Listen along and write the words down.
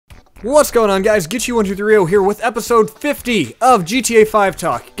What's going on, guys? Get123 here with episode 50 of GTA 5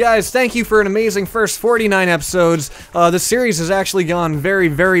 Talk. Guys, thank you for an amazing first 49 episodes. The series has actually gone very,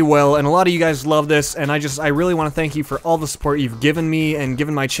 very well, and a lot of you guys love this, and I really want to thank you for all the support you've given me and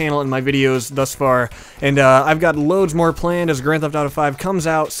given my channel and my videos thus far. And I've got loads more planned as Grand Theft Auto 5 comes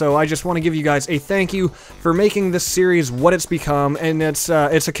out, so I just want to give you guys a thank you for making this series what it's become, and it's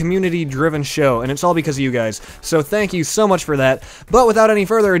a community-driven show, and it's all because of you guys. So thank you so much for that. But without any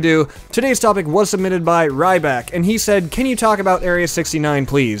further ado, today's topic was submitted by Ryback, and he said, "Can you talk about Area 69,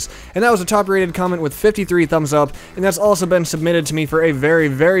 please?" And that was a top-rated comment with 53 thumbs up, and that's also been submitted to me for a very,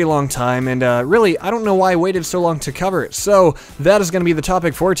 very long time, and really, I don't know why I waited so long to cover it. So, that is going to be the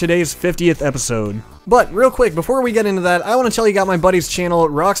topic for today's 50th episode. But, real quick, before we get into that, I want to tell you about my buddy's channel,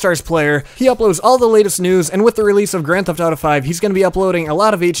 Rockstar's Player. He uploads all the latest news, and with the release of Grand Theft Auto 5, he's going to be uploading a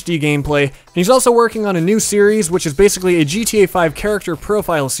lot of HD gameplay. And he's also working on a new series, which is basically a GTA 5 character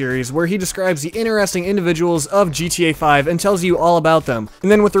profile series, where he describes the interesting individuals of GTA 5 and tells you all about them. And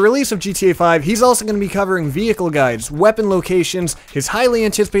then with the release of GTA 5, he's also going to be covering vehicle guides, weapon locations, his highly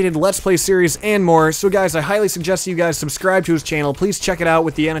anticipated Let's Play series, and more. So guys, I highly suggest you guys subscribe to his channel. Please check it out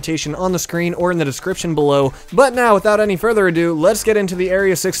with the annotation on the screen or in the description below. But now, without any further ado, let's get into the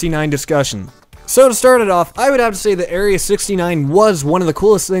Area 69 discussion. So to start it off, I would have to say that Area 69 was one of the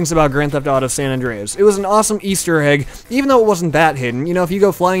coolest things about Grand Theft Auto San Andreas. It was an awesome Easter egg, even though it wasn't that hidden. You know, if you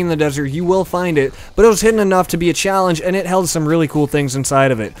go flying in the desert, you will find it, but it was hidden enough to be a challenge, and it held some really cool things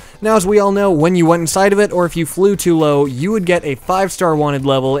inside of it. Now, as we all know, when you went inside of it, or if you flew too low, you would get a 5-star wanted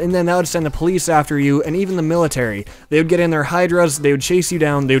level, and then that would send the police after you, and even the military. They would get in their hydras, they would chase you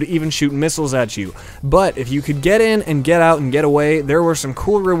down, they would even shoot missiles at you. But if you could get in and get out and get away, there were some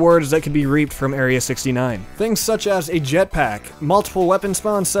cool rewards that could be reaped from Area 69. Things such as a jetpack, multiple weapon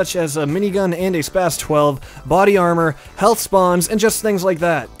spawns such as a minigun and a SPAS 12, body armor, health spawns, and just things like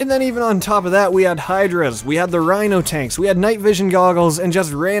that. And then even on top of that, we had hydras, we had the rhino tanks, we had night vision goggles, and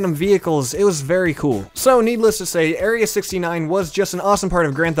just random vehicles. It was very cool. So needless to say, Area 69 was just an awesome part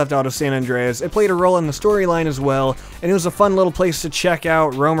of Grand Theft Auto San Andreas. It played a role in the storyline as well, and it was a fun little place to check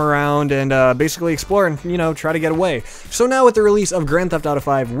out, roam around, and basically explore and, you know, try to get away. So now with the release of Grand Theft Auto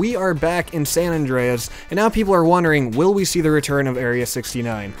 5, we are back in San Andreas, and now people are wondering, will we see the return of Area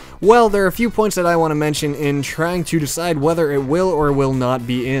 69? Well, there are a few points that I want to mention in trying to decide whether it will or will not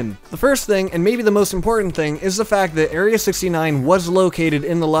be in. The first thing, and maybe the most important thing, is the fact that Area 69 was located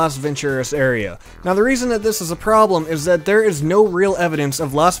in the Las Venturas area. Now, the reason that this is a problem is that there is no real evidence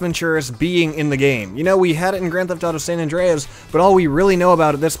of Las Venturas being in the game. You know, we had it in Grand Theft Auto San Andreas, but all we really know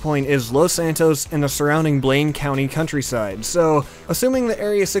about at this point is Los Santos and the surrounding Blaine County countryside. So, assuming that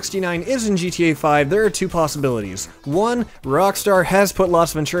Area 69 is in GTA 5, there are two possibilities. One, Rockstar has put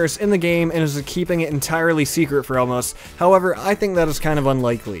Las Venturas in the game and is keeping it entirely secret for almost. However, I think that is kind of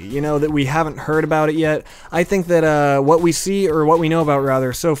unlikely. You know, that we haven't heard about it yet. I think that what we see, or what we know about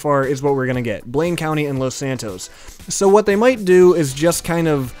rather, so far is what we're gonna get. Blaine County and Los Santos. So what they might do is just kind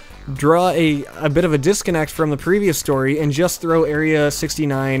of draw a bit of a disconnect from the previous story and just throw Area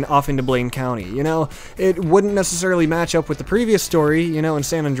 69 off into Blaine County. You know, it wouldn't necessarily match up with the previous story, you know, in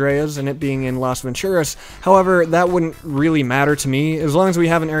San Andreas and it being in Las Venturas. However, that wouldn't really matter to me. As long as we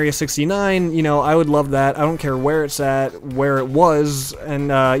have an Area 69, you know, I would love that. I don't care where it's at, where it was, and,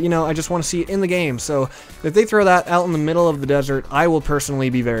 you know, I just want to see it in the game. So, if they throw that out in the middle of the desert, I will personally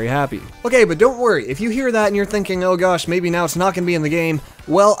be very happy. Okay, but don't worry. If you hear that and you're thinking, oh gosh, maybe now it's not going to be in the game,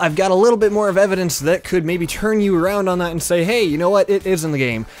 well, I've got a little bit more of evidence that could maybe turn you around on that and say, hey, you know what, it is in the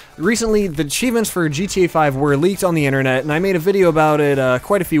game. Recently, the achievements for GTA 5 were leaked on the internet, and I made a video about it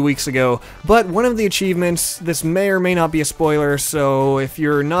quite a few weeks ago, but one of the achievements, this may or may not be a spoiler, so if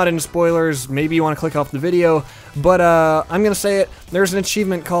you're not into spoilers, maybe you want to click off the video, but I'm gonna say it, there's an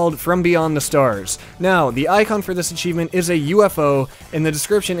achievement called From Beyond the Stars. Now, the icon for this achievement is a UFO, and the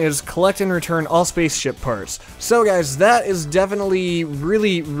description is collect and return all spaceship parts. So guys, that is definitely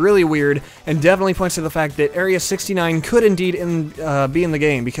really, really weird, and definitely points to the fact that Area 69 could indeed be in the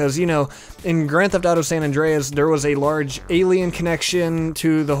game, because, you know, in Grand Theft Auto San Andreas, there was a large alien connection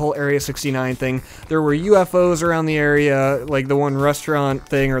to the whole Area 69 thing. There were UFOs around the area, like the one restaurant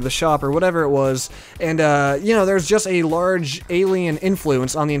thing, or the shop, or whatever it was, and, you know, there's just a large alien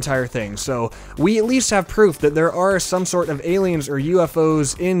influence on the entire thing, so we at least have proof that there are some sort of aliens or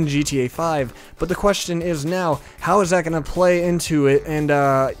UFOs in GTA 5, but the question is now, how is that going to play into it, and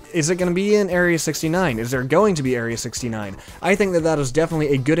is it going to be in Area 69? Is there going to be Area 69? I think that that is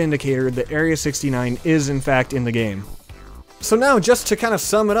definitely a good indicator that Area 69 is in fact in the game. So now, just to kind of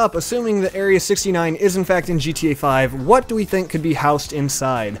sum it up, assuming that Area 69 is in fact in GTA 5, what do we think could be housed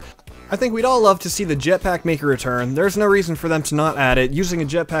inside? I think we'd all love to see the jetpack make a return. There's no reason for them to not add it. Using a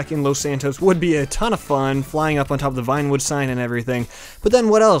jetpack in Los Santos would be a ton of fun, flying up on top of the Vinewood sign and everything. But then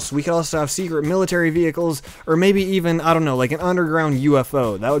what else? We could also have secret military vehicles, or maybe even, I don't know, like an underground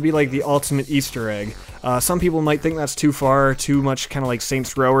UFO. That would be like the ultimate Easter egg. Some people might think that's too far, too much kind of like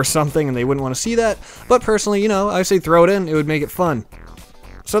Saints Row or something, and they wouldn't want to see that. But personally, you know, I say throw it in, it would make it fun.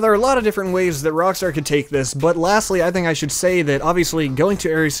 So there are a lot of different ways that Rockstar could take this, but lastly, I think I should say that obviously going to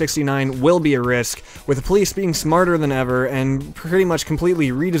Area 69 will be a risk, with the police being smarter than ever and pretty much completely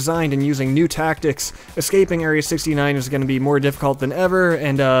redesigned and using new tactics. Escaping Area 69 is going to be more difficult than ever,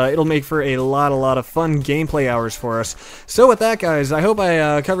 and it'll make for a lot of fun gameplay hours for us. So with that, guys, I hope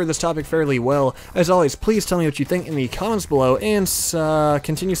I covered this topic fairly well. As always, please tell me what you think in the comments below, and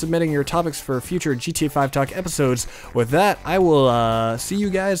continue submitting your topics for future GTA 5 Talk episodes. With that, I will see you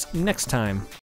guys next time.